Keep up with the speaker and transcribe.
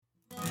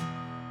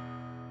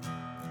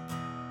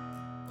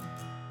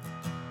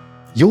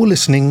You're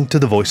listening to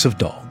The Voice of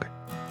Dog,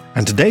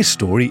 and today's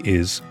story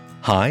is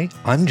Hi,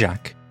 I'm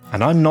Jack,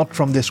 and I'm Not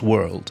From This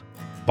World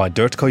by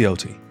Dirt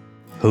Coyote,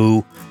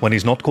 who, when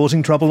he's not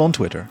causing trouble on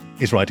Twitter,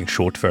 is writing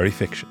short furry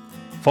fiction.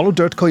 Follow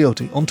Dirt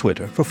Coyote on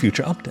Twitter for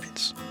future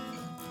updates.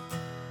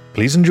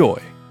 Please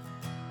enjoy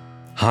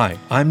Hi,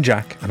 I'm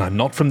Jack, and I'm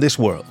Not From This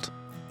World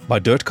by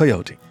Dirt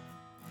Coyote,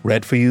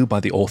 read for you by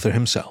the author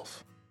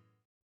himself.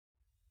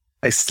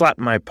 I slap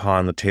my paw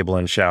on the table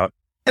and shout,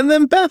 and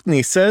then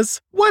Bethany says,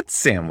 "What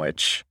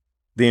sandwich?"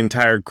 The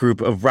entire group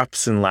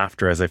erupts in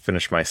laughter as I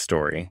finish my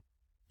story.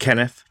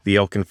 Kenneth, the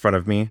elk in front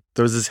of me,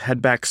 throws his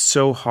head back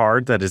so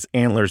hard that his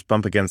antlers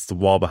bump against the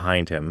wall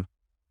behind him.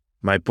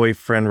 My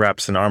boyfriend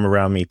wraps an arm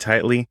around me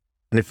tightly,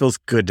 and it feels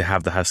good to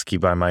have the husky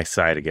by my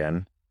side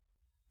again.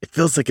 It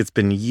feels like it's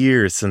been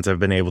years since I've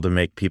been able to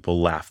make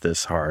people laugh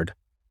this hard.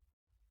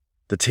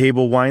 The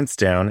table winds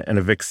down, and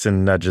a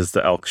vixen nudges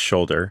the elk's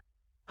shoulder.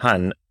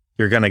 "Hun,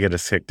 you're gonna get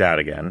us kicked out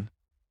again."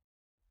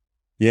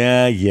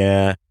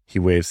 Yeah, he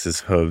waves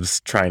his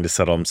hooves, trying to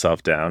settle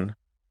himself down.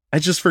 "I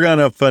just forgot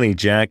how funny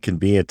Jack can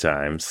be at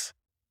times."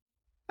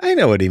 I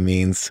know what he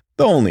means,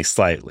 though only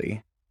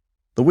slightly.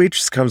 The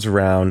waitress comes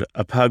around,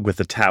 a pug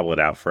with a tablet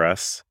out for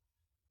us.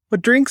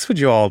 "What drinks would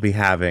you all be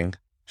having?"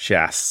 she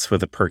asks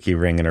with a perky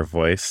ring in her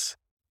voice.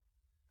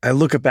 I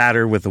look up at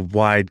her with a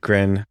wide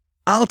grin.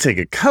 "I'll take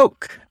a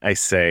Coke," I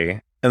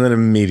say, and then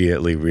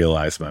immediately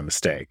realize my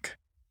mistake.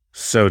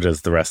 So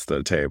does the rest of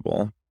the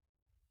table.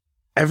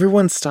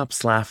 Everyone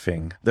stops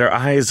laughing, their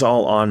eyes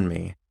all on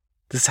me.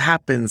 This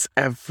happens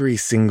every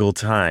single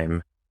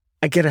time.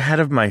 I get ahead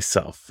of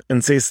myself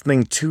and say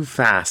something too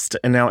fast,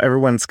 and now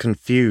everyone's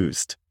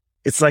confused.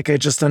 It's like I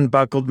just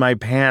unbuckled my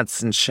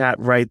pants and shat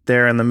right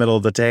there in the middle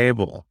of the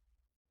table.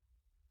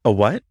 "A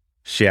what?"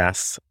 she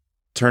asks,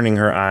 turning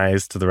her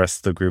eyes to the rest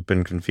of the group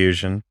in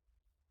confusion.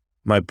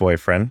 My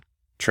boyfriend,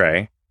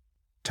 Trey,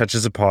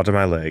 touches a paw to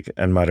my leg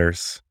and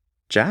mutters,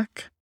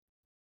 "Jack?"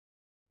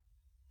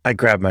 I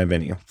grab my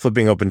menu,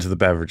 flipping open to the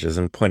beverages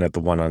and point at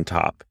the one on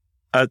top.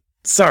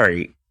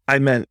 Sorry, I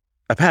meant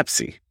a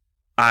Pepsi.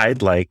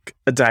 I'd like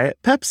a Diet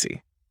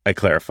Pepsi," I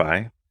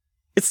clarify.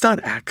 It's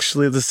not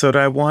actually the soda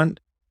I want,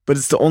 but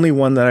it's the only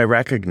one that I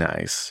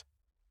recognize.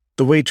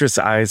 The waitress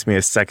eyes me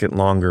a second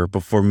longer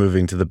before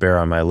moving to the bear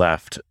on my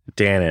left,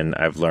 Dannon,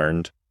 I've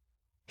learned.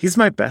 He's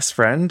my best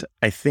friend,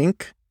 I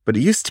think, but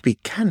it used to be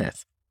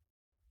Kenneth.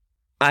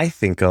 "I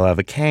think I'll have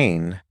a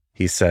cane,"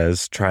 he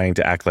says, trying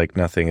to act like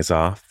nothing is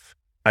off.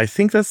 I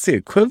think that's the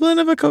equivalent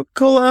of a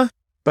Coca-Cola,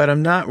 but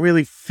I'm not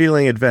really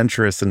feeling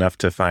adventurous enough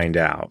to find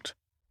out.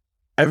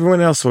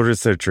 Everyone else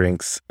orders their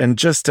drinks, and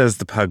just as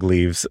the pug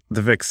leaves,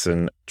 the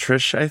vixen,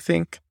 Trish, I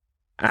think,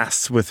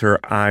 asks with her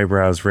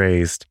eyebrows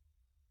raised,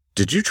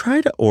 "Did you try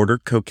to order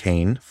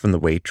cocaine from the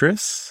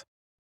waitress?"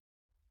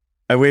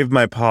 I wave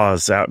my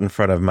paws out in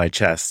front of my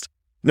chest.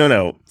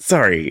 No,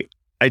 sorry,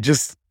 I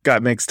just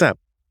got mixed up.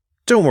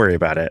 Don't worry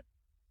about it,"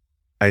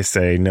 I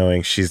say,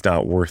 knowing she's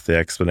not worth the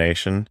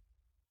explanation.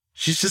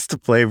 She's just the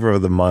flavor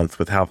of the month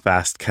with how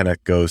fast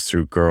Kenneth goes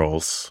through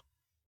girls.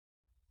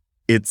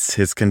 "It's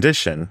his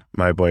condition,"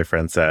 my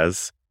boyfriend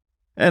says,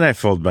 and I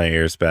fold my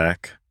ears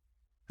back.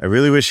 I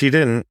really wish he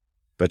didn't,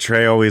 but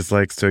Trey always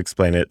likes to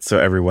explain it so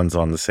everyone's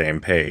on the same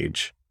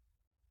page.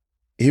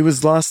 He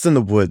was lost in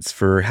the woods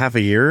for half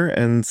a year,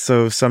 and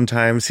so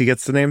sometimes he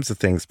gets the names of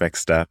things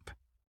mixed up.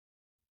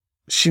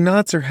 She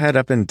nods her head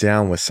up and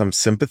down with some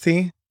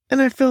sympathy,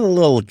 and I feel a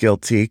little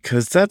guilty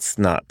because that's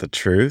not the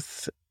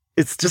truth.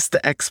 It's just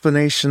the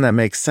explanation that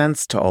makes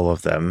sense to all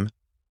of them.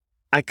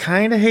 I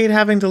kind of hate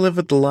having to live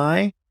with the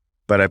lie,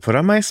 but I put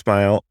on my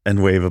smile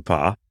and wave a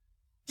paw.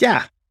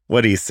 Yeah,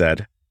 what he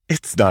said.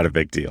 It's not a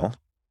big deal.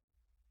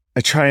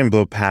 I try and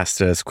blow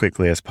past it as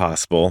quickly as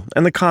possible,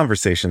 and the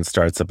conversation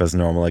starts up as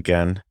normal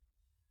again.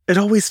 It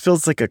always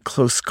feels like a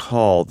close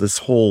call, this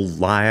whole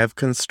lie I've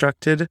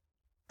constructed.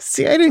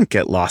 See, I didn't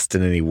get lost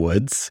in any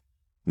woods.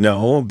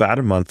 No, about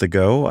a month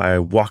ago, I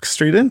walked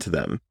straight into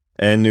them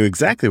and knew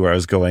exactly where I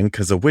was going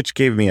because a witch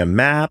gave me a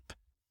map.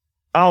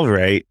 All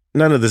right,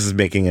 none of this is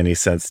making any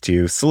sense to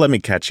you, so let me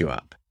catch you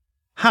up.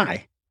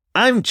 Hi,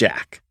 I'm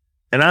Jack,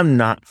 and I'm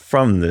not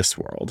from this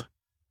world.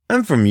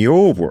 I'm from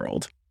your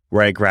world,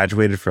 where I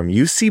graduated from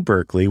UC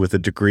Berkeley with a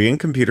degree in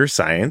computer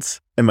science,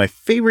 and my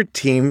favorite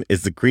team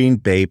is the Green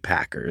Bay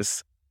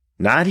Packers.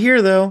 Not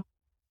here, though.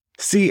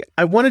 See,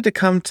 I wanted to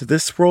come to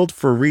this world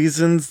for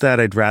reasons that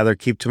I'd rather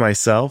keep to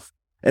myself,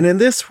 and in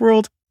this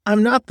world,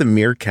 I'm not the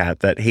meerkat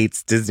that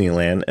hates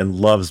Disneyland and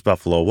loves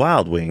Buffalo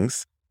Wild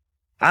Wings.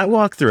 I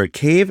walk through a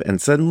cave and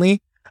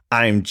suddenly,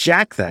 I'm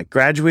Jack that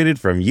graduated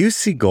from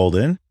UC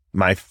Golden,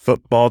 my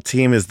football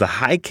team is the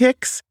High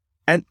Kicks,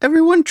 and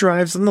everyone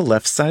drives on the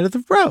left side of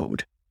the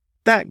road.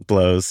 That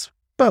blows,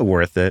 but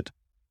worth it.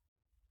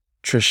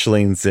 Trish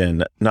leans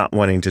in, not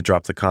wanting to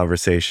drop the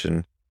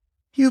conversation.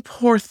 "You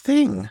poor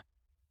thing.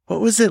 What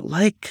was it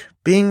like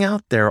being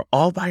out there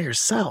all by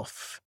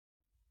yourself?"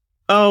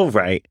 "Oh,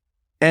 right.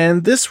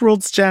 And this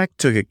world's Jack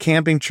took a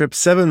camping trip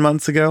 7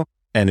 months ago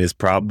and is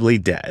probably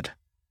dead."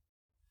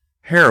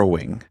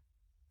 "Harrowing,"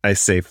 I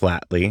say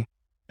flatly,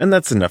 and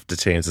that's enough to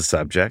change the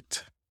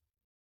subject.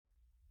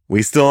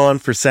 "We still on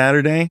for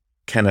Saturday?"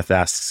 Kenneth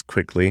asks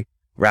quickly,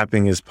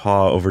 wrapping his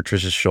paw over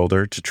Trisha's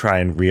shoulder to try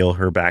and reel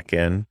her back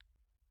in.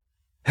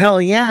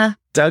 "Hell yeah,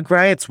 Doug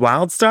Riot's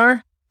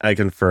Wildstar," I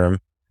confirm,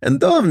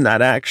 and though I'm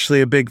not actually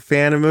a big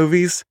fan of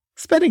movies,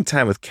 spending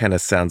time with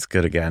Kenneth sounds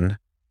good again.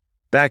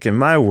 Back in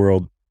my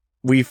world,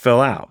 we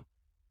fell out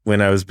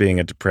when I was being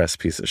a depressed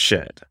piece of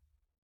shit.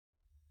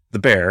 The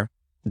bear,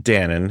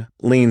 Dannon,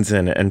 leans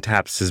in and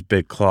taps his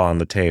big claw on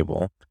the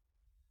table.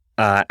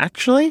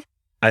 Actually,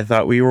 I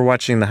thought we were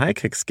watching the High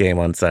Kicks game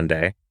on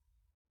Sunday."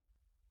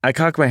 I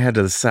cock my head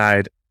to the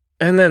side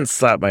and then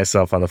slap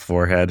myself on the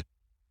forehead.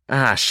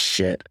 Ah,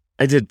 shit.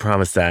 I did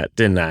promise that,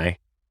 didn't I?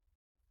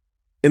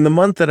 In the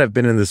month that I've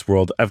been in this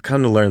world, I've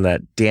come to learn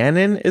that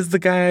Dannon is the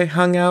guy I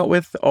hung out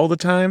with all the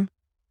time.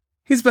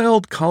 He's my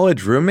old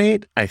college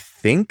roommate, I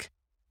think,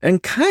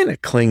 and kinda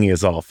clingy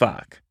as all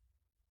fuck.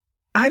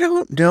 I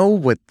don't know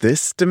what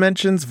this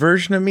dimension's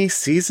version of me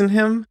sees in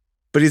him,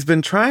 but he's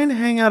been trying to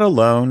hang out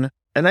alone,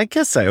 and I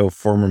guess I owe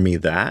former me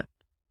that.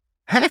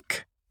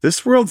 Heck,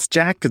 this world's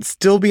Jack could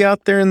still be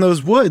out there in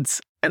those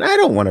woods, and I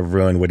don't want to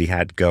ruin what he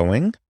had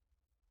going.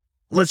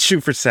 "Let's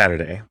shoot for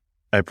Saturday,"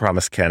 I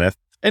promise Kenneth,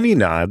 and he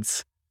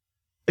nods.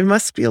 It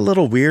must be a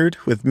little weird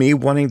with me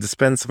wanting to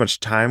spend so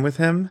much time with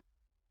him.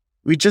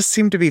 We just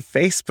seem to be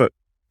face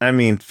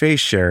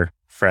share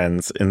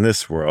friends in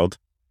this world.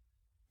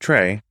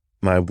 Trey,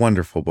 my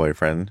wonderful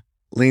boyfriend,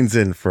 leans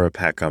in for a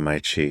peck on my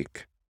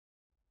cheek.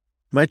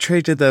 My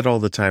Trey did that all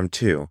the time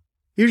too,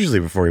 usually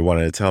before he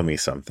wanted to tell me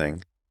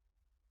something.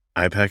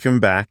 I peck him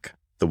back,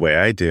 the way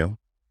I do.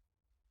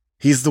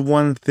 He's the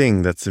one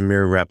thing that's a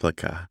mere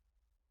replica,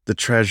 the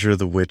treasure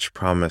the witch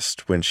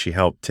promised when she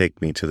helped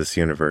take me to this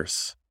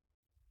universe.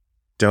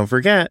 "Don't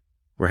forget,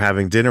 we're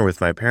having dinner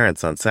with my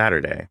parents on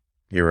Saturday,"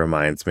 he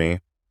reminds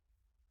me.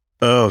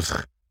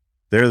 Ugh,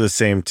 they're the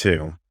same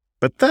too,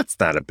 but that's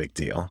not a big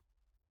deal.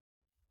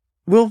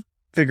 "We'll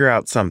figure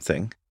out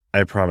something,"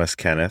 I promise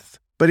Kenneth,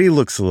 but he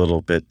looks a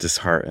little bit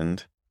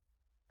disheartened.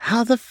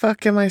 How the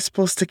fuck am I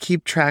supposed to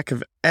keep track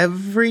of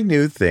every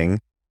new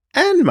thing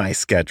and my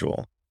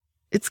schedule?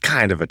 It's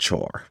kind of a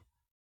chore.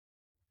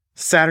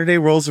 Saturday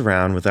rolls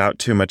around without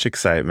too much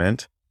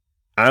excitement.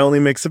 I only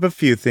mix up a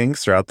few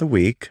things throughout the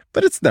week,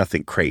 but it's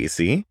nothing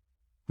crazy.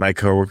 My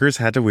coworkers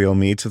had to wheel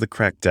me to the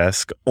correct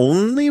desk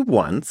only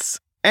once,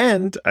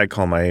 and I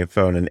call my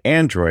phone an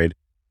Android,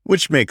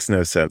 which makes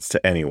no sense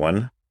to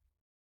anyone.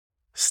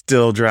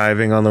 "Still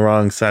driving on the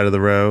wrong side of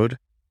the road?"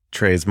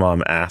 Trey's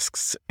mom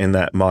asks in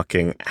that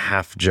mocking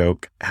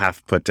half-joke,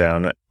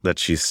 half-put-down that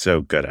she's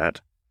so good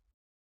at.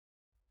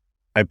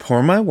 I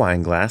pour my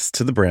wine glass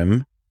to the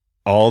brim.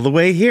 "All the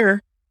way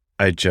here,"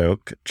 I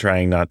joke,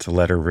 trying not to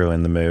let her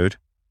ruin the mood.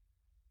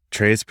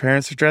 Trey's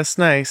parents are dressed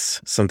nice,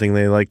 something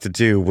they like to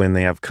do when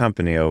they have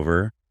company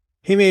over.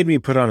 He made me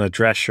put on a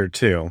dress shirt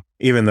too,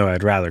 even though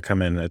I'd rather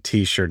come in a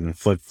t-shirt and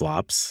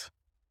flip-flops.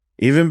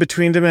 Even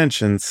between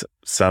dimensions,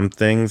 some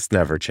things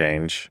never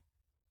change.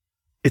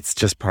 "It's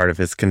just part of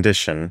his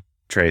condition,"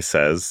 Trey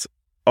says,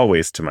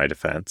 always to my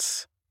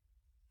defense.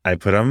 I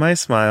put on my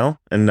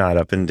smile and nod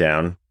up and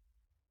down.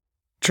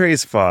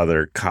 Trey's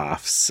father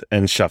coughs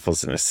and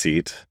shuffles in his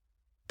seat.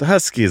 The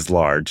husky is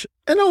large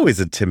and always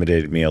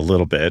intimidated me a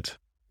little bit,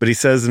 but he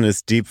says in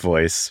his deep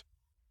voice,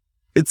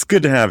 "It's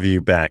good to have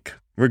you back,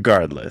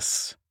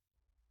 regardless."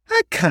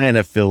 I kind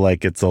of feel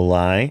like it's a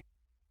lie.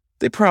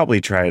 They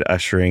probably tried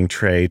ushering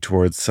Trey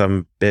towards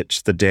some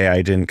bitch the day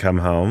I didn't come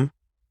home.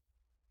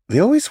 They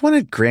always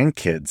wanted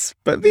grandkids,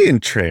 but me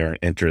and Trey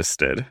aren't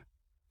interested.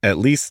 At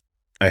least,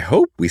 I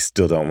hope we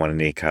still don't want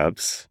any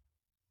cubs.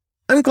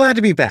 "I'm glad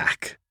to be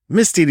back.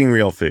 Missed eating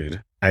real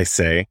food," I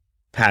say,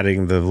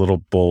 patting the little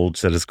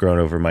bulge that has grown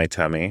over my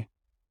tummy.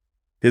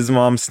 His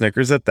mom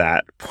snickers at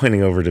that,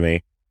 pointing over to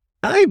me.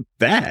 "I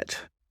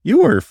bet.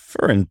 You were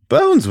fur and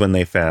bones when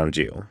they found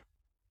you."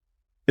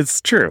 It's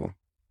true.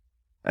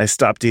 I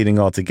stopped eating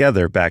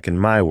altogether back in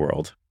my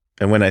world,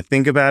 and when I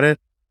think about it,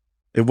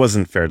 it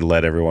wasn't fair to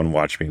let everyone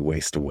watch me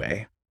waste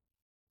away.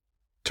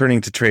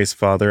 Turning to Trey's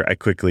father, I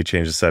quickly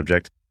change the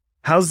subject.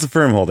 "How's the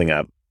firm holding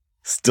up?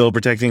 Still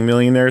protecting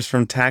millionaires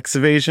from tax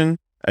evasion?"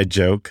 I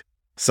joke,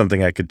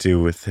 something I could do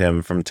with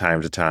him from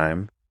time to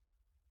time.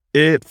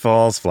 It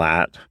falls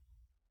flat.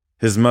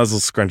 His muzzle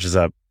scrunches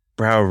up,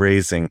 brow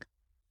raising.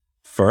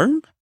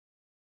 "Firm?"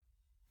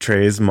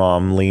 Trey's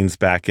mom leans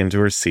back into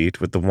her seat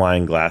with the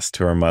wine glass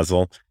to her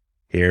muzzle.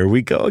 "Here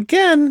we go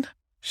again,"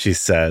 she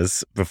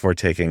says before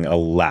taking a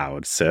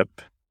loud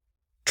sip.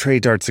 Trey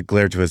darts a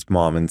glare to his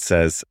mom and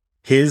says,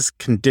 "His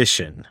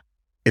condition."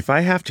 If I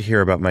have to hear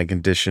about my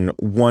condition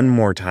one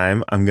more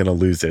time, I'm going to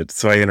lose it,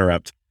 so I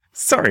interrupt.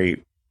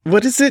 "Sorry,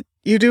 what is it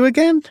you do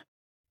again?"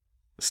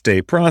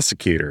 "State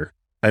prosecutor.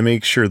 I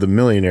make sure the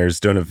millionaires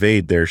don't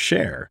evade their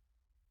share,"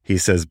 he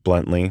says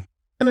bluntly,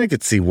 and I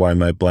could see why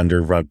my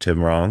blunder rubbed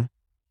him wrong.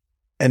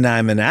 "And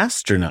I'm an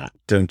astronaut,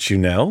 don't you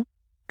know?"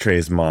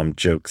 Trey's mom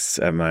jokes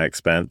at my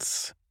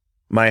expense.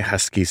 My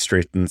husky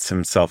straightens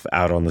himself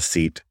out on the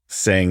seat,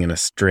 saying in a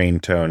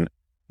strained tone,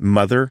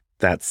 "Mother,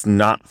 that's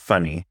not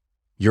funny.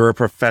 You're a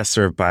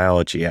professor of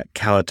biology at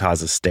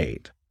Kalataza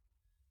State.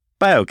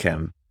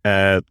 Biochem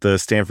at the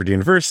Stanford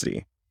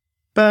University.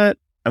 But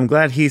I'm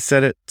glad he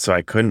said it, so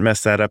I couldn't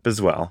mess that up as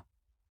well.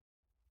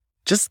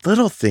 Just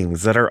little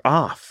things that are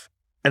off,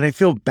 and I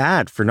feel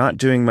bad for not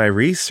doing my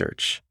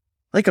research.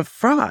 Like a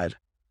fraud.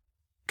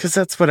 'Cause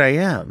that's what I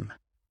am.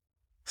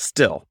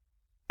 Still,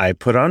 I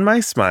put on my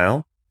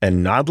smile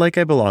and nod like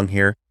I belong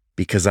here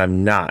because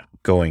I'm not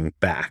going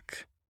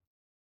back.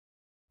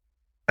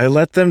 I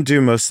let them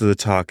do most of the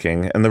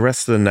talking, and the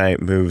rest of the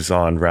night moves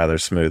on rather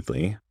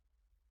smoothly.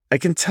 I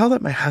can tell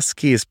that my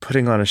husky is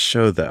putting on a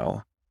show,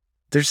 though.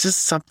 There's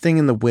just something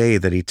in the way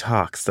that he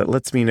talks that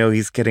lets me know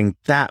he's getting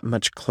that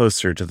much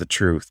closer to the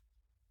truth.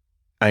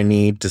 I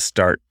need to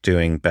start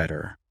doing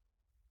better.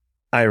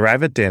 I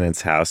arrive at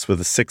Danon's house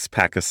with a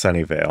 6-pack of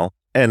Sunnyvale,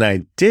 and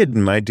I did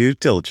my due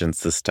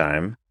diligence this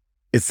time.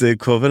 It's the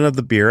equivalent of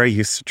the beer I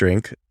used to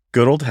drink,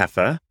 good old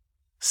Heffa,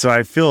 so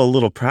I feel a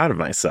little proud of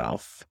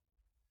myself.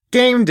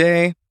 Game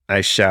day,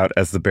 I shout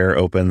as the bear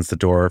opens the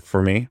door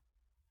for me.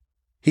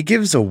 He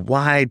gives a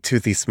wide,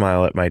 toothy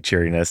smile at my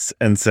cheeriness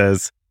and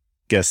says,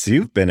 "Guess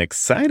you've been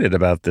excited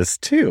about this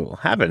too,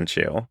 haven't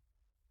you?"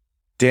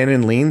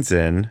 Danon leans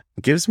in,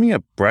 gives me a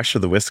brush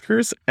of the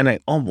whiskers, and I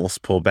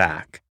almost pull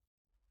back.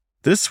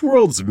 This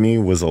world's me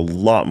was a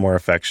lot more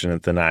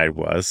affectionate than I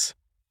was.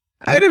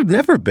 I'd have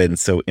never been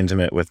so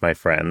intimate with my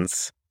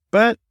friends,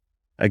 but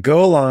I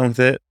go along with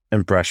it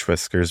and brush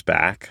whiskers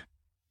back.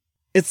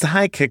 It's the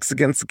high kicks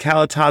against the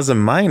Kalataza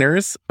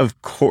Miners.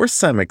 Of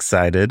course I'm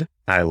excited,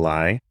 I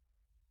lie.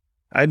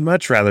 I'd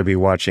much rather be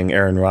watching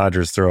Aaron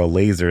Rodgers throw a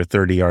laser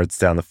 30 yards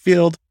down the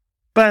field,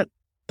 but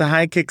the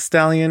high kick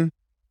stallion,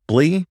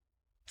 Blee,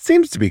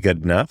 seems to be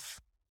good enough.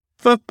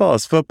 Football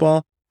is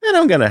football, and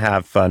I'm gonna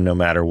have fun no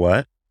matter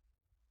what.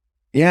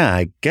 Yeah,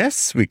 I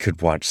guess we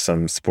could watch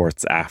some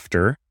sports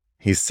after,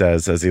 he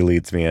says as he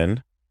leads me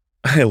in.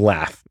 I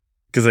laugh,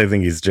 because I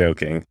think he's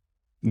joking.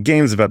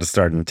 Game's about to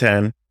start in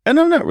 10, and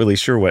I'm not really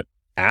sure what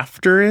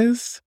after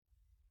is.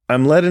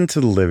 I'm led into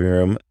the living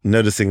room,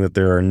 noticing that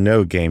there are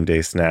no game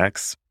day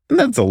snacks, and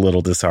that's a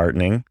little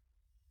disheartening.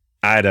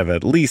 I'd have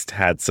at least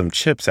had some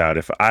chips out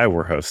if I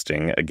were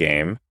hosting a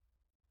game.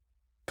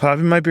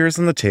 Popping my beers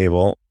on the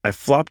table, I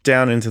flop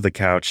down into the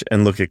couch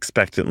and look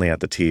expectantly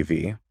at the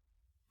TV.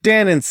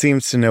 Danon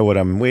seems to know what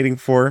I'm waiting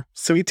for,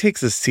 so he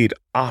takes a seat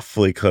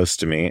awfully close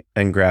to me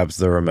and grabs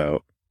the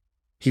remote.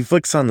 He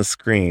flicks on the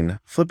screen,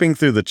 flipping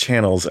through the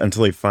channels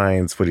until he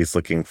finds what he's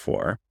looking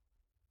for.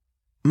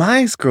 My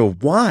eyes grow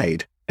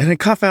wide, and I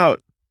cough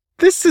out,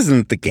 "This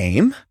isn't the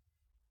game."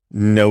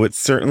 No, it's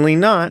certainly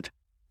not.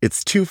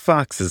 It's two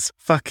foxes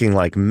fucking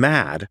like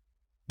mad.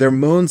 Their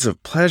moans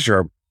of pleasure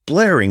are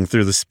blaring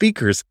through the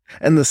speakers,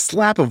 and the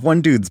slap of one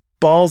dude's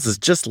balls is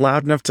just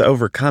loud enough to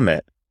overcome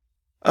it.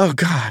 Oh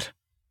God.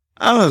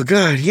 Oh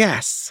God,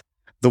 yes.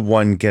 The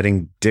one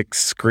getting dick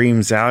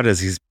screams out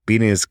as he's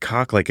beating his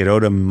cock like it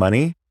owed him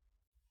money.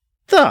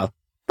 The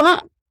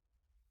fuck?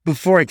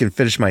 Before I can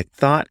finish my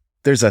thought,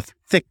 there's a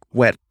thick,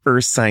 wet,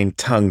 ursine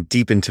tongue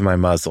deep into my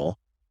muzzle.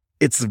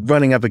 It's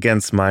running up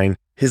against mine,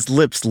 his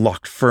lips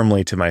locked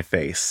firmly to my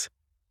face.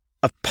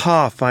 A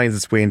paw finds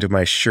its way into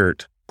my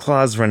shirt,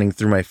 claws running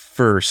through my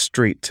fur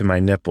straight to my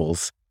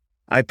nipples.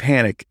 I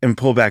panic and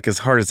pull back as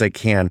hard as I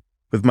can,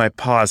 with my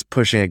paws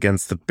pushing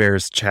against the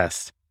bear's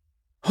chest.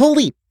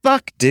 Holy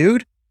fuck,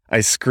 dude! I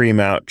scream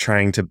out,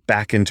 trying to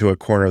back into a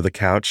corner of the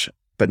couch,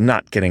 but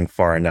not getting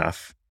far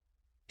enough.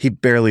 He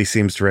barely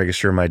seems to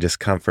register my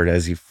discomfort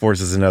as he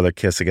forces another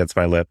kiss against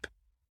my lip.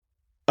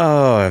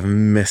 Oh, I've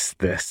missed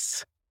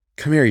this.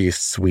 Come here, you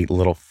sweet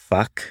little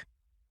fuck,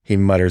 he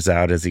mutters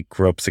out as he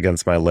gropes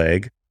against my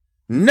leg.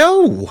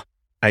 No!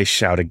 I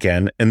shout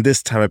again, and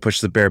this time I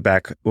push the bear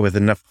back with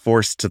enough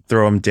force to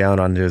throw him down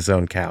onto his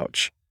own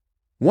couch.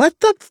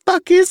 What the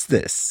fuck is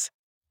this?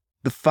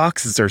 The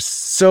foxes are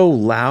so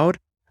loud,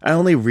 I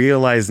only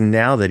realize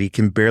now that he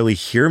can barely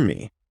hear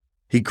me.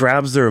 He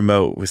grabs the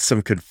remote with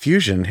some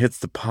confusion and hits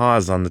the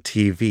pause on the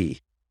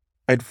TV.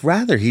 I'd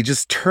rather he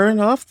just turn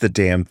off the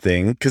damn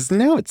thing, because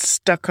now it's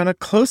stuck on a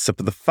close-up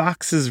of the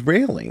fox's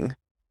railing.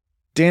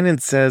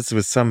 Danon says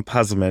with some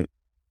puzzlement,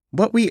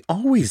 "What we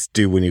always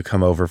do when you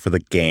come over for the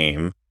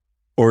game.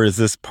 Or is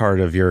this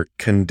part of your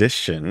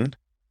condition?"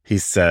 He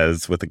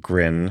says with a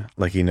grin,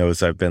 like he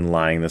knows I've been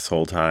lying this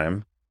whole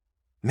time.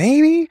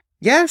 Maybe?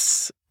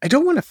 Yes. I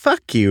don't want to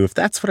fuck you if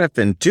that's what I've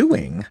been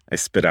doing, I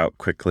spit out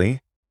quickly.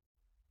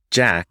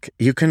 Jack,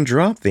 you can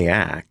drop the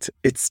act.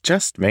 It's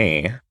just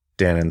me,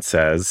 Danon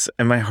says,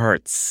 and my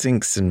heart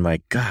sinks in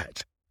my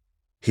gut.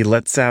 He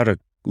lets out a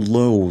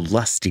low,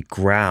 lusty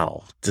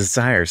growl,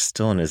 desire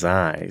still in his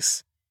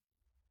eyes.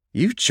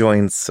 You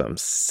joined some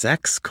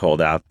sex cult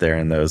out there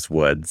in those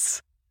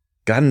woods.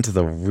 Got into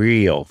the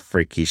real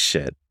freaky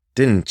shit,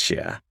 didn't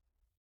ya?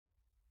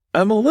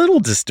 I'm a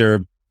little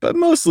disturbed, but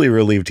mostly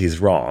relieved he's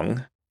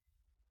wrong.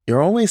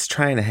 You're always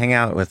trying to hang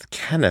out with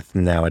Kenneth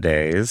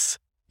nowadays.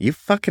 You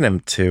fucking him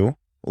too,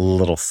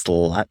 little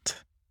slut?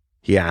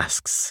 He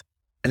asks.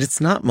 And it's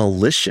not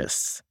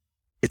malicious.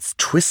 It's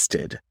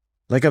twisted.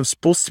 Like I'm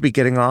supposed to be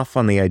getting off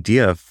on the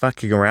idea of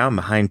fucking around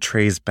behind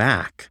Trey's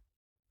back.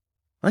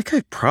 Like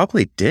I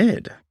probably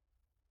did.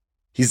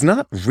 He's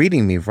not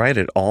reading me right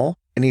at all,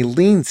 and he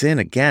leans in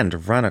again to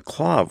run a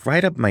claw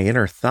right up my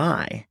inner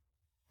thigh.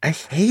 I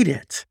hate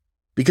it,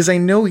 because I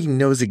know he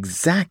knows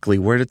exactly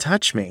where to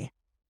touch me.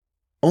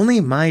 Only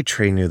my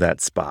Trey knew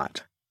that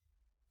spot.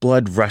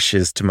 Blood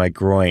rushes to my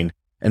groin,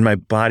 and my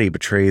body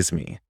betrays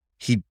me.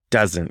 He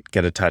doesn't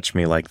get to touch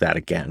me like that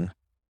again.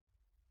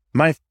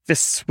 My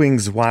fist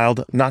swings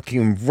wild, knocking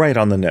him right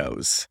on the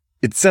nose.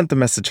 It sent the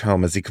message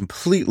home as he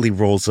completely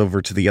rolls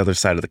over to the other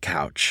side of the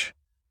couch.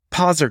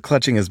 Paws are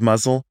clutching his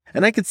muzzle,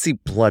 and I could see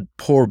blood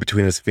pour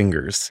between his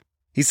fingers.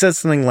 He says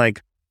something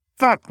like,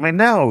 "Fuck, my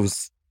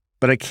nose!"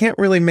 But I can't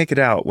really make it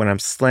out when I'm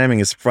slamming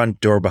his front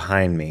door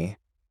behind me.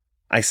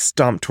 I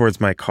stomp towards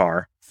my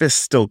car,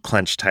 fists still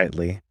clenched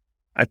tightly.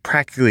 I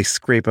practically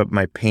scrape up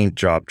my paint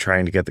job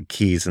trying to get the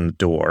keys in the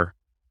door.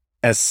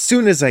 As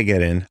soon as I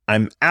get in,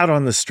 I'm out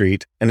on the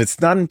street, and it's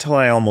not until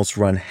I almost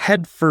run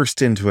headfirst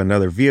into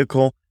another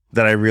vehicle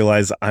that I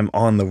realize I'm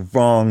on the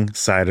wrong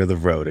side of the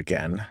road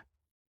again.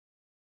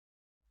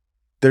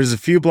 There's a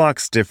few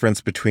blocks difference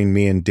between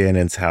me and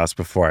Dannon's house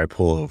before I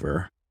pull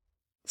over.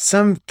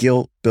 Some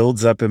guilt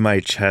builds up in my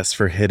chest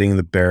for hitting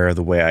the bearer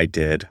the way I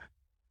did.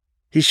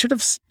 He should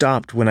have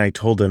stopped when I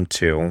told him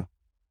to,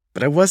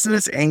 but I wasn't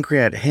as angry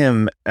at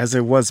him as I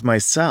was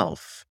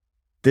myself.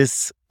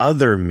 This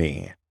other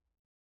me.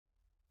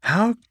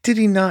 How did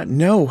he not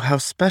know how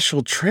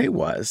special Trey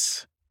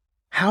was?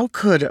 How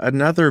could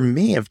another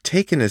me have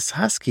taken his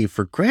husky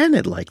for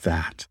granted like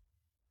that?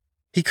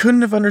 He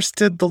couldn't have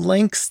understood the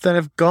lengths that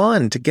have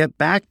gone to get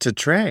back to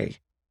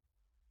Trey.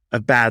 A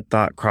bad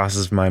thought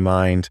crosses my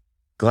mind,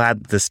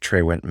 glad this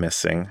Trey went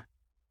missing.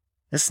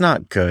 It's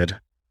not good,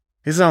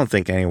 because I don't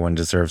think anyone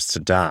deserves to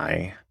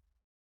die.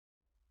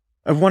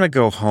 I want to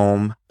go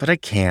home, but I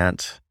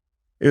can't.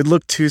 It would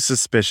look too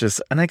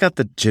suspicious, and I got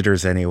the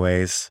jitters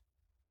anyways.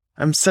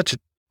 I'm such an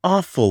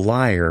awful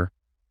liar.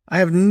 I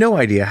have no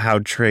idea how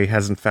Trey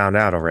hasn't found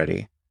out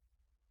already.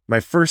 My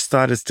first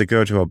thought is to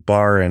go to a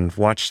bar and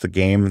watch the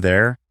game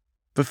there,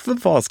 but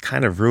football is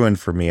kind of ruined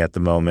for me at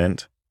the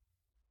moment.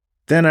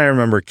 Then I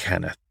remember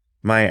Kenneth,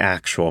 my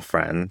actual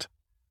friend.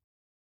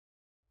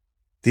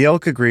 The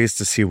elk agrees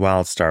to see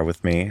Wildstar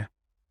with me.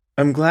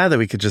 I'm glad that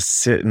we could just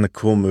sit in the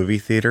cool movie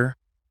theater.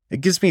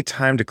 It gives me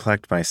time to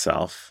collect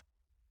myself.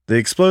 The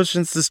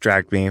explosions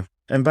distract me,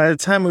 and by the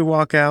time we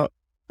walk out,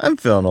 I'm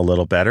feeling a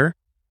little better.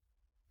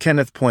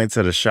 Kenneth points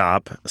at a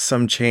shop,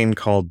 some chain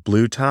called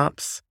Blue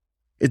Tops.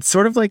 It's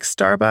sort of like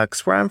Starbucks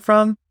where I'm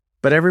from,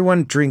 but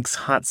everyone drinks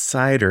hot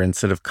cider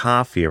instead of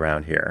coffee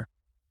around here.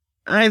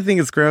 I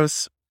think it's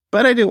gross,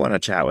 but I do want to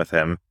chat with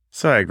him,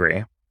 so I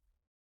agree.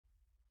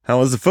 "How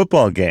was the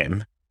football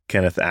game?"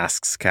 Kenneth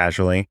asks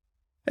casually,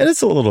 and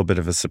it's a little bit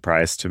of a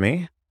surprise to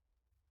me.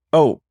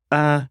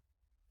 I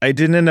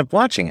didn't end up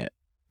watching it,"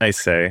 I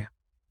say,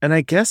 and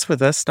I guess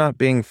with us not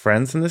being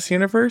friends in this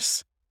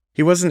universe,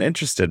 he wasn't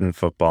interested in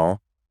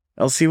football,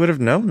 else he would have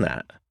known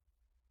that.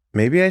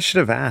 Maybe I should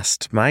have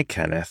asked my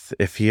Kenneth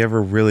if he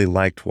ever really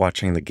liked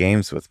watching the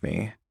games with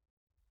me.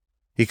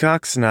 He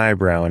cocks an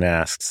eyebrow and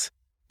asks,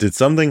 "Did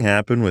something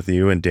happen with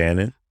you and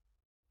Dannon?"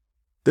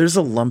 There's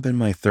a lump in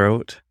my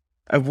throat.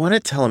 I want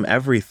to tell him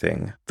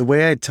everything, the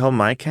way I'd tell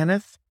my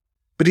Kenneth,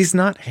 but he's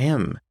not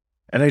him,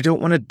 and I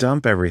don't want to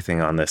dump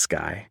everything on this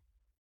guy.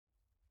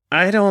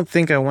 I don't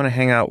think I want to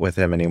hang out with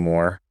him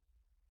anymore,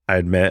 I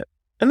admit,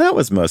 and that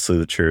was mostly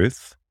the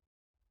truth.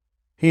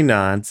 He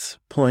nods,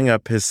 pulling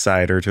up his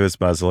cider to his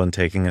muzzle and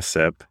taking a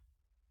sip.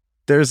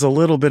 There's a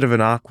little bit of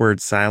an awkward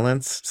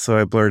silence, so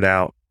I blurt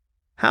out,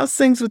 "How's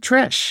things with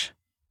Trish?"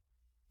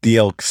 The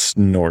elk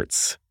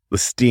snorts, the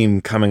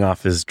steam coming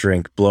off his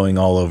drink blowing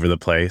all over the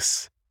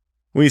place.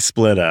 We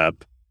split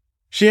up.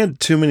 She had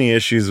too many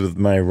issues with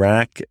my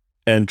rack,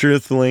 and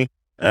truthfully,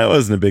 I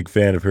wasn't a big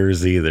fan of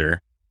hers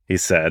either, he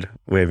said,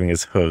 waving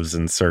his hooves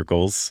in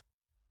circles.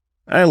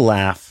 I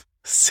laugh.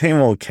 Same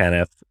old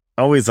Kenneth,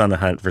 always on the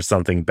hunt for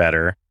something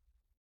better.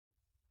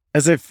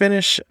 As I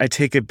finish, I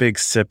take a big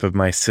sip of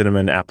my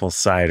cinnamon apple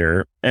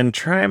cider and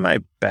try my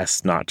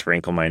best not to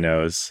wrinkle my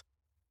nose.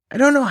 I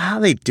don't know how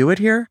they do it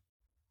here,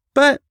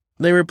 but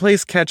they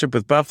replace ketchup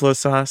with buffalo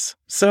sauce,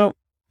 so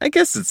I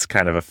guess it's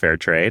kind of a fair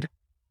trade.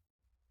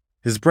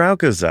 His brow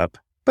goes up,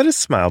 but his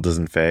smile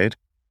doesn't fade.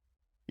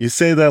 "You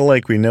say that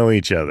like we know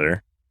each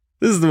other.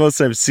 This is the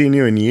most I've seen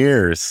you in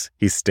years,"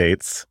 he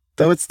states,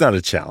 though it's not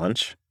a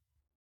challenge.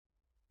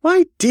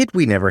 "Why did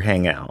we never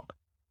hang out?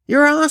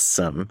 You're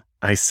awesome,"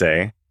 I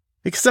say,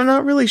 because I'm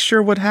not really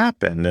sure what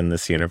happened in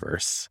this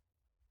universe.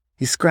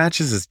 He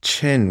scratches his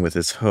chin with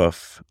his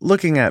hoof,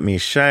 looking at me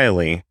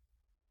shyly.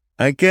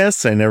 "I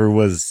guess I never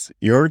was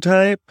your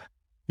type.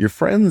 Your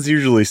friends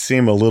usually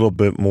seem a little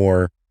bit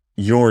more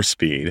your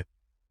speed,"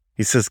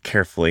 he says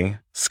carefully,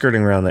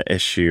 skirting around the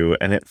issue,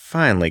 and it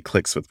finally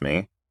clicks with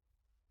me.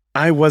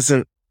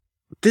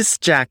 This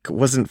Jack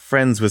wasn't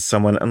friends with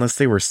someone unless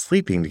they were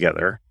sleeping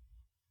together.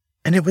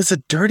 And it was a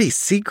dirty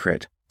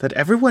secret that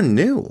everyone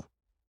knew.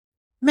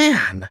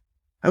 Man,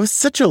 I was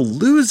such a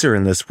loser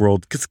in this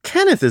world because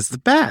Kenneth is the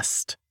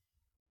best.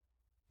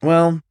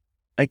 Well,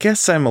 I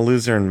guess I'm a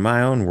loser in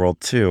my own world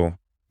too,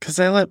 because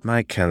I let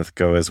my Kenneth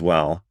go as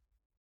well.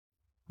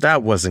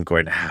 That wasn't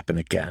going to happen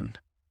again.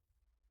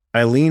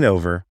 I lean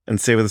over and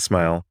say with a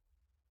smile,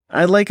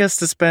 I'd like us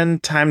to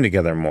spend time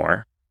together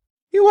more.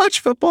 You watch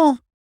football?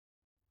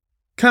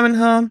 Coming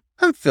home,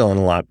 I'm feeling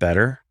a lot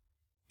better.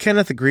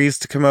 Kenneth agrees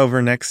to come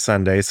over next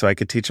Sunday so I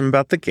could teach him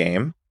about the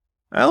game.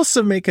 I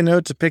also make a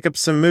note to pick up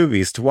some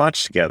movies to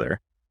watch together,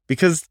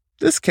 because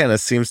this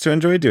Kenneth seems to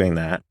enjoy doing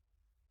that.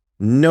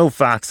 No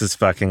foxes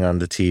fucking on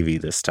the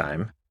TV this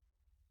time.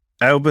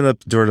 I open up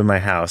the door to my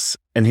house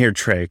and hear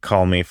Trey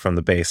call me from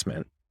the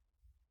basement.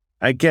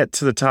 I get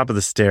to the top of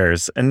the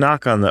stairs and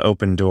knock on the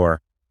open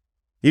door.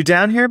 You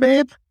down here,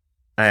 babe?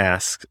 I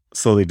ask,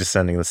 slowly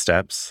descending the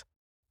steps.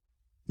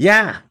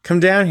 Yeah, come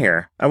down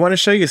here. I want to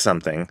show you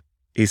something,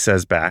 he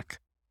says back,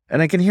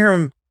 and I can hear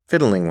him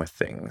fiddling with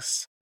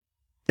things.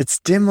 It's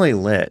dimly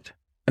lit,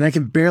 and I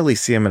can barely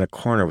see him in a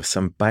corner with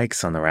some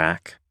bikes on the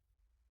rack.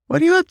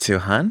 What are you up to,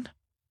 hun?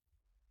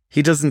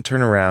 He doesn't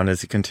turn around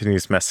as he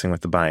continues messing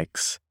with the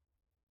bikes.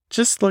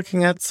 Just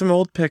looking at some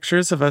old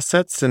pictures of us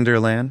at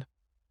Cinderland.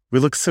 We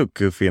look so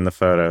goofy in the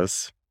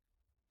photos.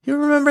 You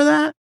remember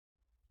that?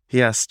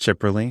 He asks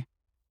chipperly.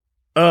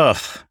 Ugh,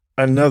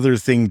 another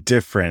thing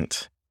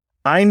different.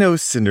 I know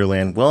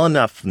Cinderland well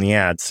enough from the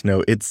ads to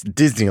know it's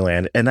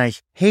Disneyland, and I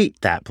hate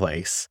that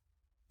place.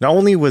 Not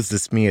only was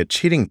this me a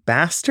cheating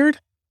bastard,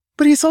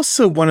 but he's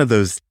also one of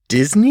those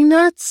Disney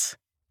nuts?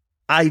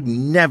 I'd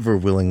never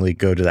willingly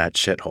go to that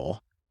shithole.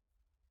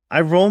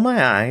 I roll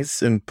my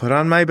eyes and put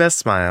on my best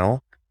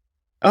smile.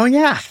 Oh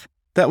yeah,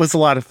 that was a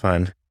lot of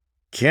fun.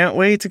 Can't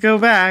wait to go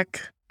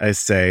back, I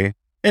say,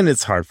 and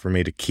it's hard for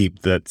me to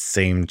keep that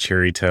same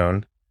cheery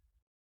tone.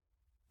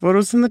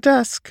 Photos in the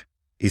desk,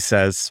 he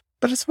says,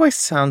 but his voice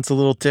sounds a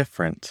little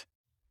different.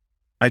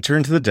 I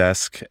turn to the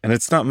desk, and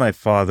it's not my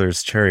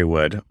father's cherry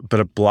wood, but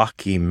a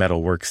blocky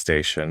metal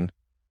workstation.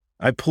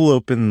 I pull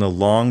open the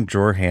long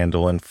drawer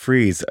handle and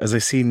freeze as I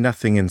see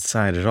nothing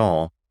inside at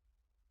all.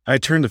 I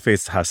turn to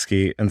face the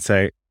husky and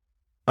say,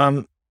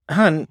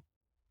 hun,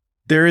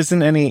 there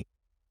isn't any...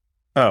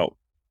 Oh.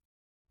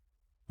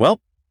 Well,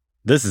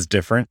 this is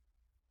different.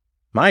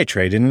 My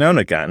Trey didn't own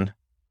a gun.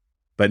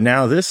 But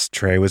now this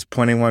Trey was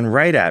pointing one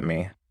right at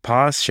me,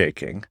 paws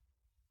shaking.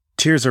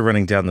 Tears are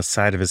running down the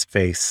side of his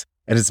face,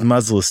 and his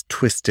muzzle is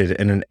twisted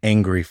in an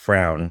angry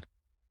frown.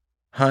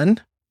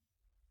 Hun?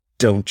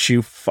 Don't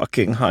you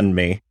fucking hun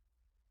me.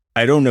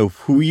 I don't know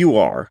who you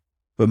are,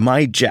 but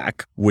my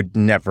Jack would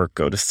never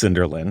go to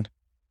Cinderland.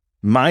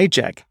 My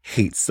Jack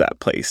hates that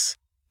place,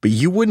 but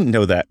you wouldn't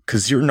know that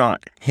because you're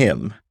not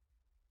him,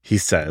 he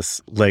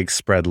says, legs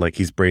spread like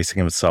he's bracing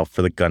himself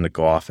for the gun to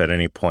go off at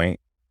any point.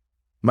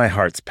 My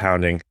heart's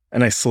pounding,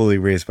 and I slowly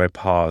raise my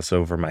paws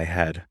over my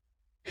head.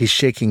 He's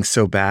shaking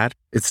so bad,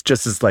 it's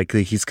just as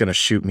likely he's going to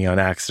shoot me on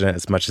accident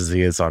as much as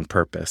he is on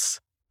purpose.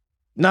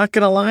 Not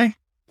gonna lie,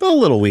 the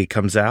little weak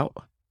comes out.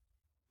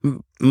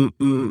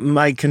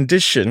 My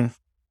condition...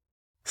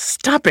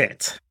 Stop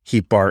it, he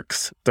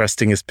barks,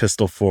 thrusting his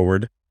pistol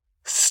forward.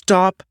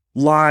 Stop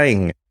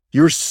lying.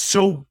 You're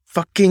so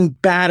fucking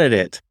bad at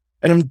it,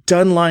 and I'm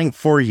done lying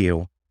for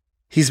you.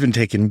 He's been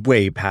taken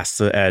way past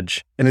the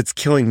edge, and it's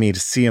killing me to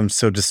see him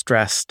so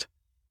distressed.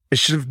 I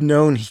should have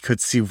known he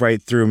could see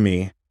right through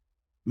me.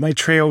 My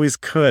Trey always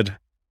could,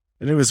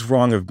 and it was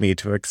wrong of me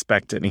to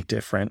expect any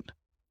different.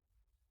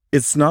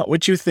 It's not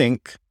what you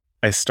think,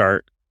 I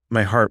start,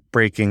 my heart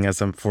breaking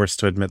as I'm forced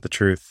to admit the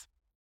truth.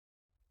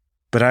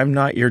 But I'm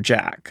not your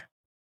Jack.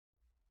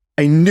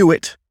 I knew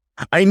it.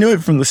 I knew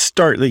it from the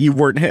start that you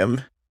weren't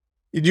him.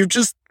 You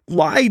just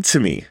lied to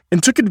me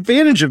and took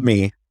advantage of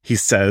me, he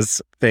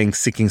says, fangs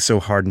sinking so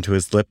hard into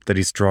his lip that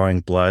he's drawing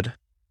blood.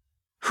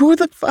 Who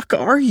the fuck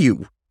are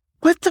you?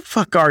 What the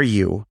fuck are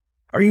you?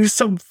 Are you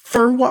some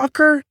fur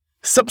walker?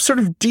 Some sort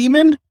of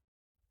demon?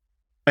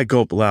 I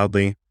gulp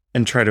loudly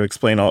and try to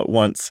explain all at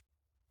once.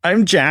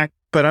 I'm Jack,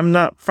 but I'm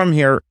not from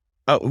here.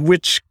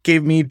 Which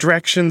gave me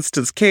directions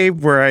to this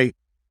cave where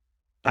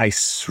I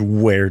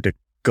swear to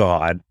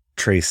God,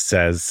 Trace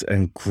says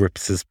and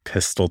grips his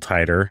pistol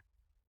tighter.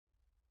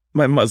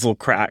 My muzzle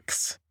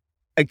cracks.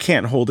 I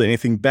can't hold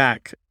anything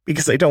back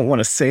because I don't want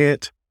to say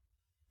it.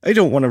 I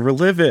don't want to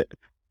relive it.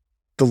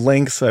 The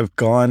lengths I've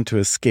gone to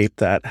escape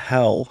that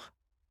hell.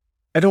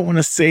 I don't want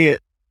to say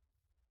it,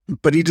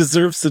 but he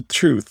deserves the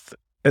truth,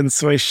 and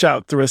so I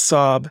shout through a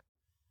sob,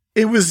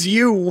 "It was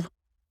you!"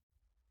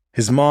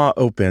 His maw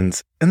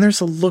opens, and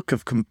there's a look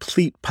of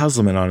complete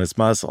puzzlement on his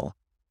muzzle.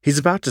 He's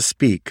about to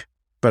speak,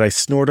 but I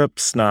snort up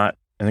snot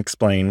and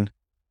explain,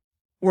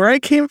 "Where I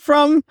came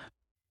from?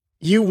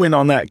 You went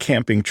on that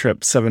camping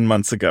trip 7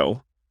 months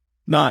ago,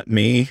 not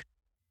me.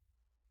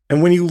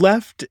 And when you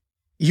left,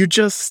 you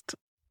just..."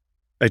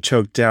 I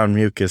choked down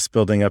mucus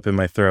building up in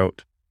my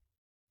throat.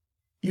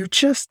 "You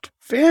just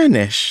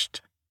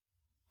vanished.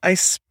 I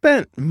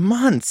spent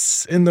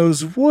months in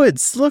those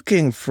woods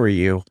looking for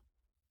you.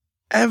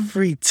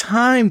 Every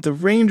time the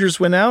Rangers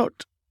went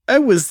out, I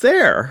was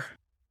there.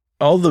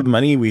 All the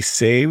money we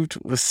saved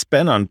was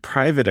spent on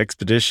private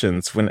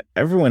expeditions when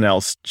everyone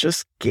else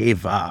just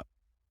gave up.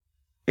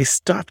 I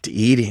stopped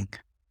eating.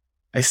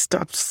 I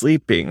stopped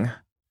sleeping.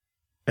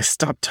 I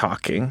stopped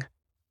talking.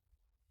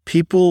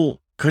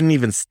 People couldn't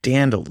even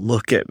stand to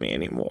look at me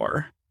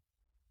anymore.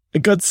 I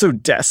got so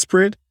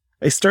desperate,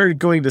 I started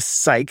going to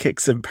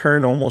psychics and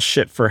paranormal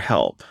shit for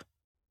help.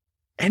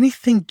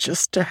 Anything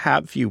just to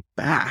have you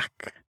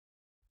back.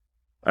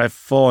 I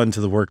fall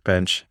into the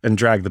workbench and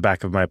drag the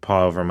back of my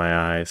paw over my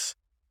eyes.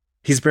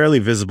 He's barely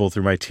visible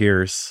through my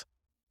tears.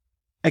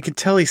 I can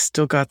tell he's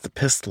still got the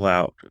pistol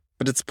out,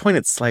 but it's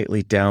pointed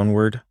slightly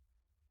downward.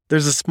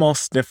 There's a small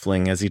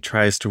sniffling as he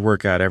tries to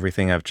work out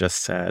everything I've just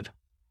said.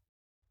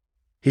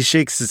 He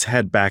shakes his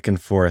head back and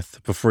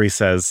forth before he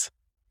says,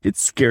 "It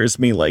scares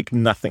me like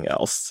nothing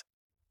else.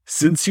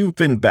 Since you've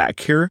been back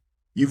here,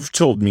 you've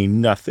told me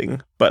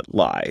nothing but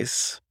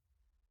lies."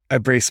 I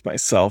brace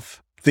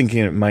myself,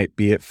 thinking it might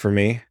be it for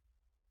me,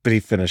 but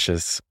he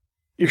finishes,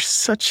 "You're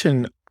such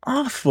an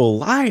awful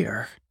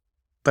liar,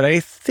 but I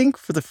think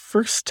for the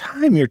first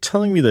time you're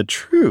telling me the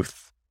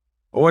truth,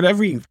 or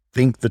whatever you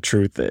think the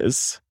truth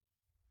is."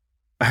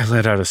 I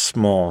let out a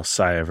small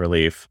sigh of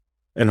relief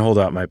and hold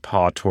out my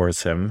paw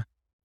towards him.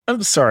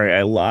 "I'm sorry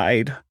I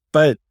lied,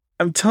 but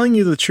I'm telling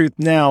you the truth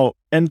now,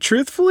 and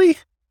truthfully,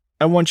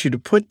 I want you to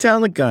put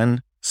down the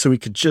gun so we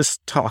could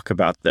just talk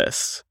about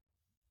this."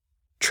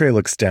 Trey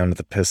looks down at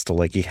the pistol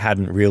like he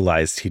hadn't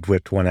realized he'd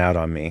whipped one out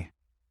on me.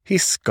 He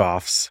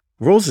scoffs,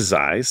 rolls his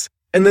eyes,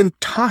 and then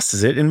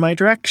tosses it in my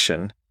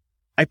direction.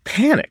 I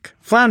panic,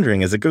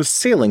 floundering as it goes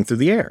sailing through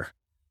the air.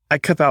 I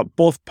cup out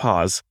both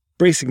paws,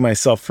 bracing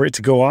myself for it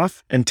to go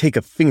off and take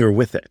a finger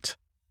with it.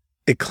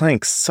 It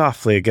clanks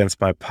softly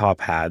against my paw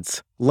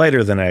pads,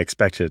 lighter than I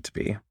expected it to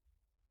be.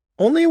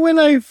 Only when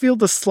I feel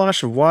the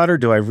slosh of water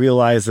do I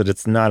realize that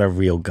it's not a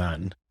real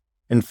gun.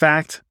 In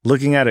fact,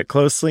 looking at it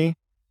closely,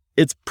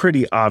 it's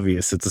pretty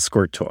obvious it's a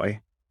squirt toy.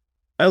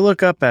 I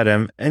look up at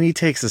him and he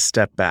takes a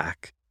step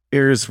back,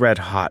 ears red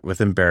hot with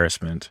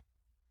embarrassment.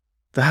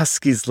 The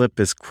husky's lip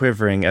is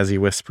quivering as he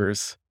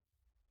whispers,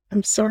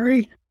 "I'm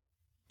sorry.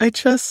 I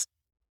just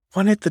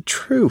wanted the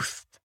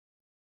truth."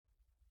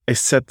 I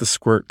set the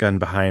squirt gun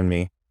behind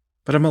me,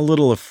 but I'm a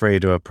little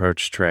afraid to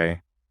approach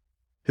Trey.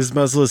 His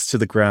muzzle is to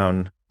the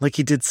ground, like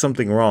he did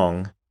something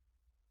wrong.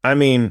 I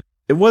mean,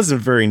 it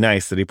wasn't very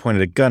nice that he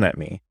pointed a gun at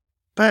me,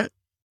 but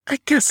I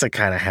guess I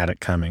kinda had it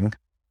coming.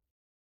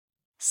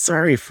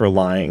 "Sorry for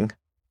lying.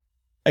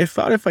 I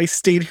thought if I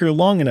stayed here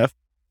long enough,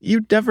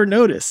 you'd never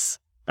notice,"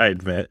 I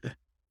admit.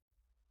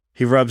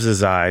 He rubs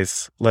his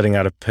eyes, letting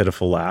out a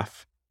pitiful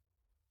laugh.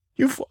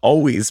 "You've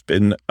always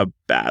been a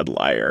bad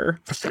liar."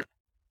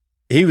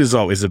 He was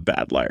always a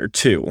bad liar,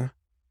 too.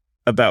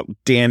 About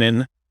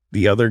Dannon,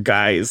 the other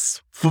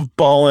guys,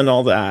 football and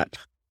all that.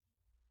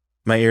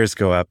 My ears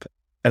go up,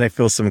 and I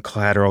feel some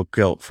collateral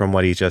guilt from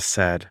what he just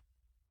said.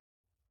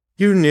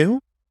 "You knew?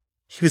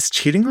 He was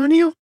cheating on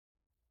you?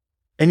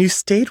 And you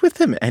stayed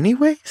with him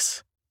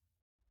anyways?"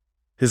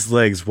 His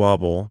legs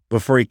wobble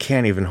before he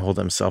can't even hold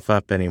himself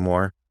up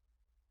anymore.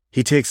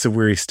 He takes a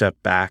weary step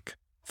back,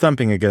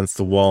 thumping against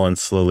the wall and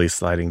slowly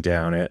sliding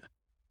down it.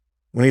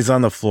 When he's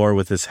on the floor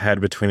with his head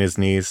between his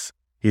knees,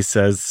 he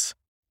says,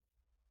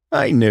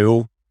 "I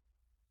knew.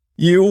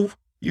 You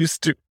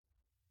used to...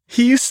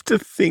 He used to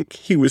think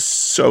he was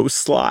so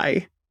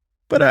sly,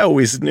 but I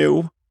always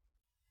knew.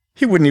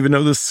 He wouldn't even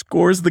know the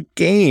scores of the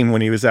game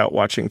when he was out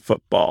watching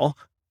football.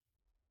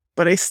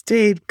 But I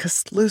stayed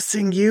 'cause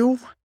losing you...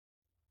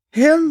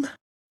 him..."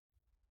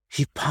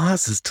 He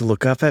pauses to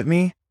look up at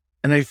me,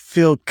 and I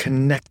feel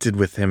connected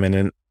with him in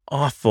an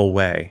awful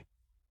way.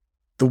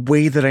 The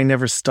way that I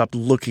never stopped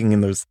looking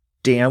in those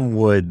damn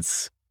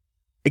woods.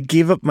 I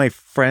gave up my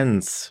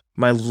friends,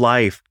 my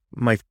life,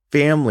 my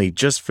family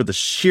just for the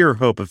sheer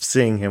hope of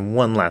seeing him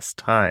one last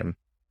time.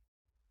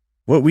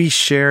 What we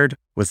shared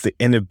was the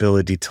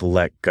inability to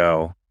let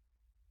go,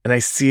 and I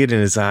see it in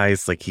his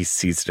eyes like he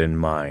sees it in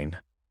mine.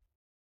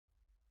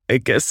 "I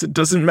guess it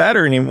doesn't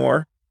matter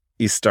anymore,"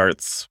 he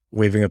starts,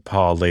 waving a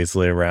paw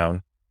lazily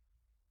around.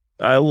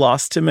 "I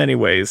lost him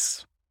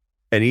anyways,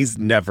 and he's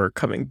never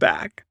coming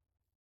back."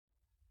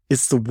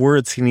 It's the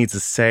words he needs to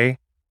say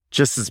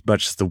just as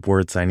much as the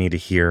words I need to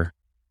hear.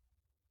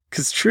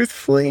 'Cause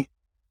truthfully,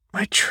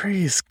 my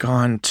Trey is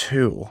gone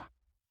too.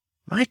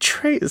 My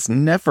Trey is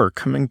never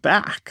coming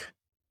back.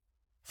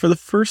 For the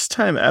first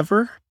time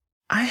ever,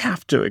 I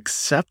have to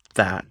accept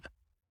that.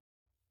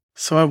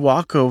 So I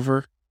walk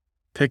over,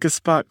 pick a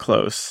spot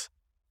close,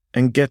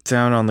 and get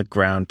down on the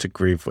ground to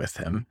grieve with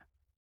him.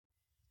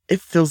 It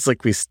feels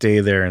like we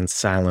stay there in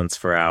silence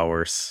for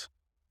hours.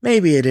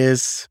 Maybe it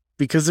is,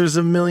 because there's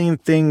a million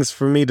things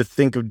for me to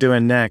think of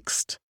doing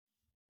next.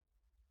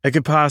 I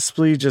could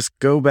possibly just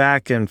go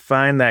back and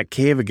find that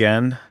cave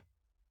again,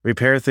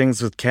 repair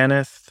things with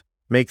Kenneth,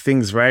 make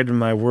things right in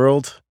my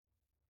world.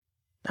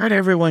 Not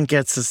everyone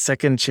gets a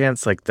second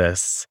chance like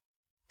this.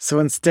 So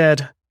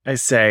instead, I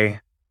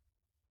say,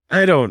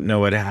 I don't know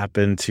what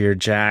happened to your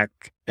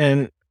Jack,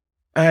 and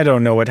I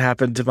don't know what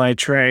happened to my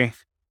Trey.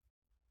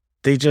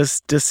 They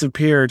just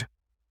disappeared,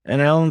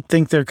 and I don't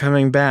think they're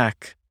coming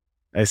back,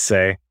 I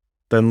say,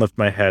 then lift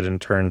my head and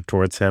turn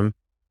towards him.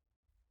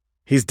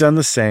 He's done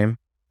the same,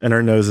 and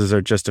our noses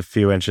are just a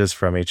few inches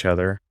from each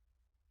other.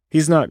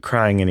 He's not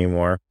crying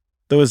anymore,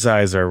 though his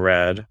eyes are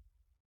red.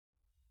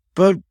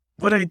 But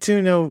what I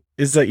do know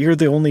is that you're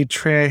the only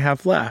Trey I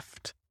have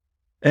left,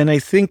 and I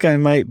think I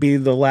might be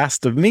the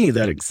last of me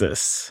that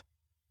exists.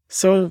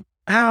 So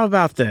how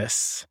about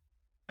this?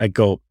 I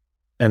gulp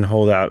and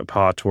hold out a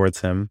paw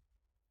towards him.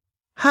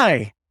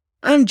 Hi,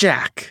 I'm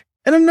Jack,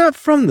 and I'm not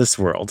from this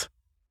world.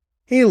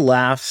 He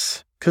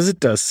laughs, 'cause it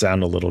does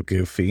sound a little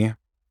goofy.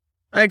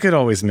 I could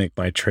always make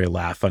my Trey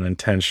laugh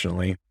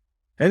unintentionally,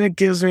 and it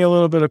gives me a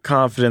little bit of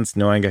confidence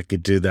knowing I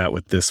could do that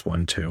with this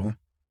one too.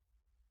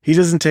 He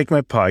doesn't take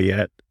my paw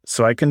yet,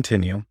 so I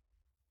continue.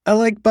 I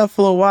like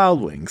Buffalo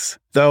Wild Wings,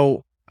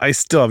 though I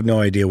still have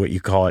no idea what you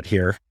call it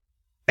here.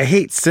 I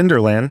hate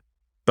Cinderland,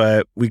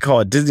 but we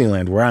call it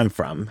Disneyland where I'm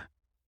from.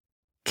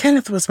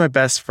 Kenneth was my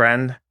best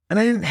friend, and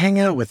I didn't hang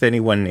out with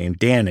anyone named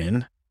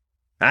Dannon.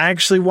 I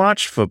actually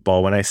watched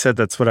football when I said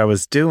that's what I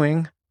was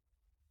doing.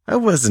 I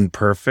wasn't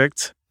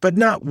perfect, but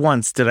not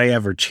once did I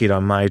ever cheat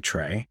on my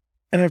Trey.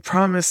 And I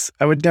promise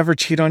I would never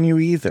cheat on you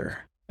either,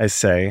 I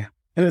say,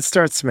 and it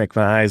starts to make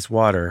my eyes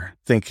water,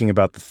 thinking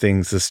about the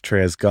things this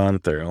Trey has gone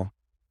through.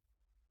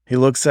 He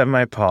looks at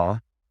my paw,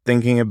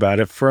 thinking about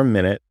it for a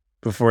minute,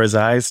 before his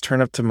eyes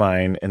turn up to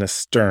mine in a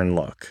stern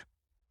look.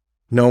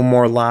 No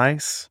more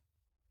lies?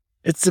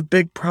 It's a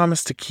big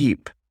promise to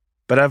keep,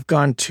 but I've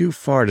gone too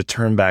far to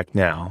turn back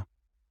now.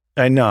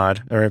 I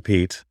nod and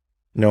repeat,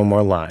 no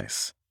more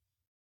lies.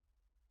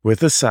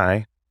 With a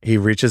sigh, he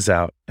reaches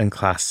out and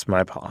clasps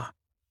my paw.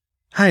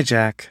 Hi,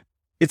 Jack.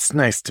 It's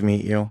nice to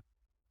meet you.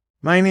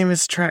 My name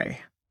is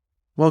Trey.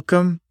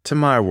 Welcome to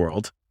my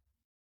world.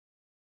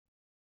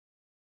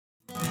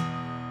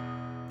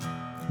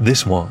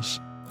 This was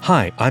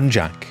Hi, I'm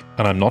Jack,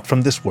 and I'm Not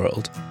From This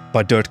World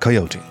by Dirt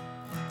Coyote,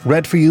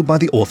 read for you by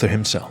the author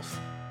himself.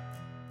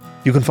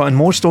 You can find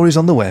more stories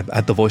on the web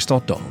at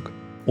thevoice.dog,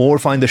 or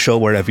find the show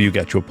wherever you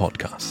get your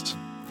podcasts.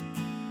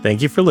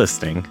 Thank you for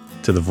listening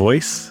to The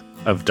Voice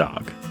of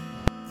Dog.